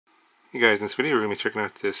Hey guys, in this video we're going to be checking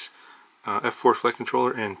out this F4 flight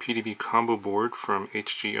controller and PDB combo board from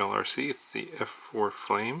HGLRC. It's the F4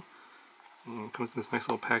 Flame. And it comes in this nice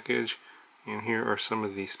little package, and here are some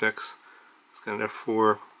of the specs. It's got an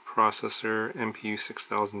F4 processor, MPU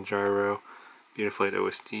 6000 gyro, Betaflight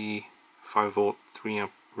OSD, 5 volt 3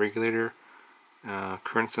 amp regulator,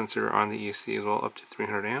 current sensor on the ESC as well, up to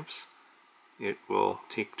 300 amps. It will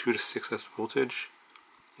take 2 to 6S voltage.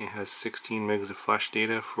 It has 16 megs of flash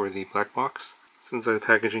data for the black box. So inside the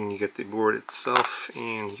packaging you get the board itself,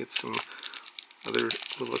 and you get some other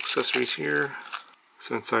little accessories here.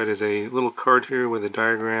 So inside is a little card here with a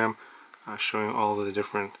diagram showing all of the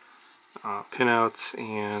different pinouts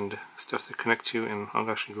and stuff to connect to, and I'll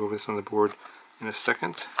actually go over this on the board in a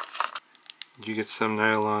second. You get some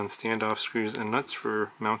nylon standoff screws and nuts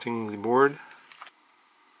for mounting the board,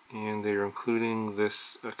 and they're including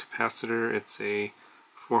this capacitor. It's a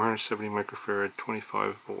 470 microfarad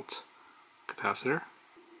 25 volt capacitor.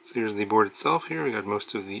 So here's the board itself. Here we got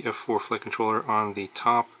most of the F4 flight controller on the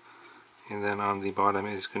top, and then on the bottom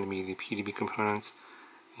is going to be the PDB components.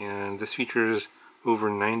 And this features over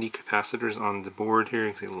 90 capacitors on the board here.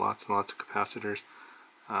 You can see lots and lots of capacitors.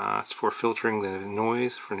 It's for filtering the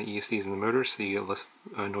noise from the ESCs and the motors, so you get less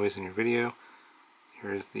noise in your video.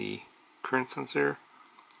 Here's the current sensor.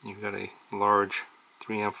 You've got a large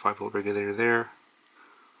 3 amp 5 volt regulator there.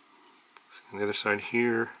 So on the other side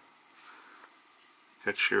here,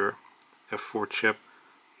 got your F4 chip,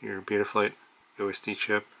 your Betaflight OSD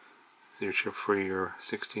chip. This is your chip for your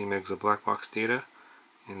 16 megs of black box data,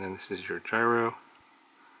 and then this is your gyro.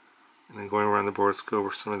 And then going around the board, let's go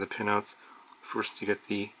over some of the pinouts. First, you get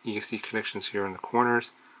the ESC connections here in the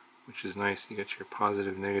corners, which is nice. You get your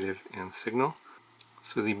positive, negative, and signal.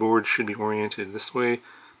 So the board should be oriented this way,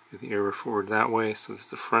 with the arrow forward that way. So this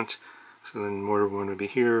is the front. So then motor 1 would be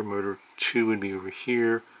here, motor 2 would be over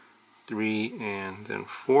here, 3, and then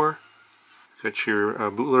 4. Got your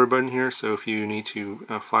bootloader button here, so if you need to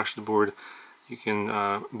flash the board, you can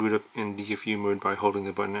boot up in DFU mode by holding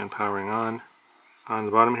the button and powering on. On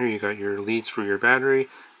the bottom here you got your leads for your battery,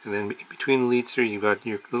 and then between the leads here you got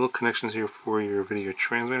your little connections here for your video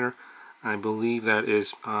transmitter. I believe that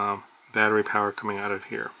is battery power coming out of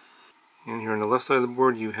here. And here on the left side of the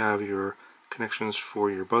board you have your connections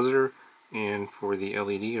for your buzzer and for the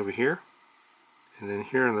LED over here. And then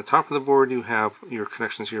here on the top of the board you have your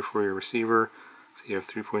connections here for your receiver. So you have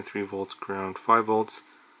 3.3 volts ground, 5 volts,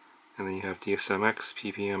 and then you have DSMX,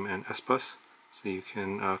 PPM, and SBus. So you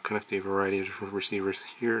can connect a variety of different receivers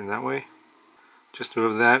here in that way. Just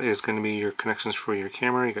above that is going to be your connections for your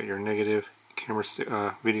camera. You got your negative camera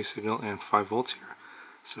video signal and 5 volts here.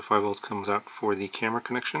 So 5 volts comes out for the camera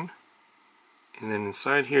connection. And then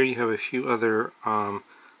inside here you have a few other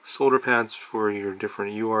solder pads for your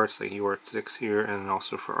different UARTs, like UART6 here, and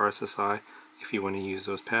also for RSSI if you want to use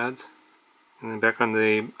those pads. And then back on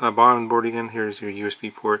the bottom board again, here's your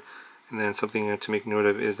USB port. And then something to make note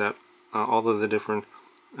of is that all of the different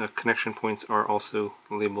connection points are also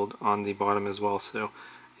labeled on the bottom as well. So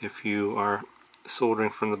if you are soldering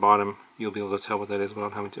from the bottom, you'll be able to tell what that is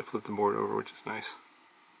without having to flip the board over, which is nice.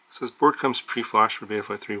 So this board comes pre-flashed for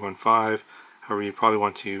Betaflight 3.15. However, you probably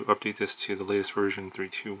want to update this to the latest version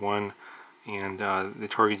 3.2.1, and the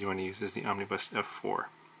target you want to use is the Omnibus F4.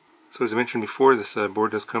 So as I mentioned before, this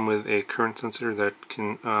board does come with a current sensor that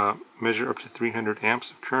can measure up to 300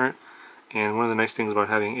 amps of current. And one of the nice things about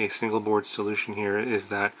having a single board solution here is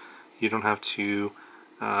that you don't have to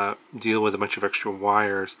deal with a bunch of extra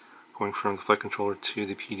wires going from the flight controller to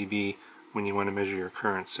the PDB when you want to measure your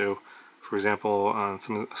current. So for example, on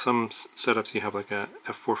some setups you have like a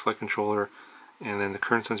F4 flight controller, and then the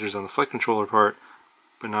current sensor is on the flight controller part,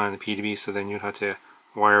 but not on the PDB, so then you'd have to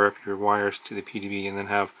wire up your wires to the PDB and then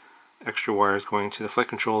have extra wires going to the flight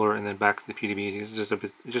controller and then back to the PDB.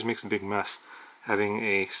 It just makes a big mess. Having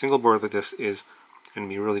a single board like this is going to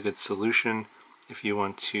be a really good solution if you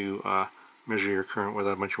want to measure your current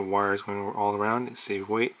without a bunch of wires going all around. It saves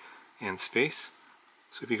weight and space.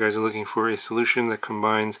 So if you guys are looking for a solution that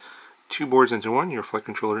combines two boards into one, your flight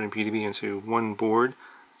controller and PDB into one board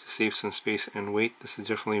to save some space and weight, this is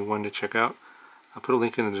definitely one to check out. I'll put a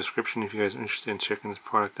link in the description if you guys are interested in checking this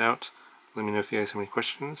product out. Let me know if you guys have any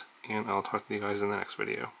questions, and I'll talk to you guys in the next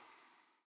video.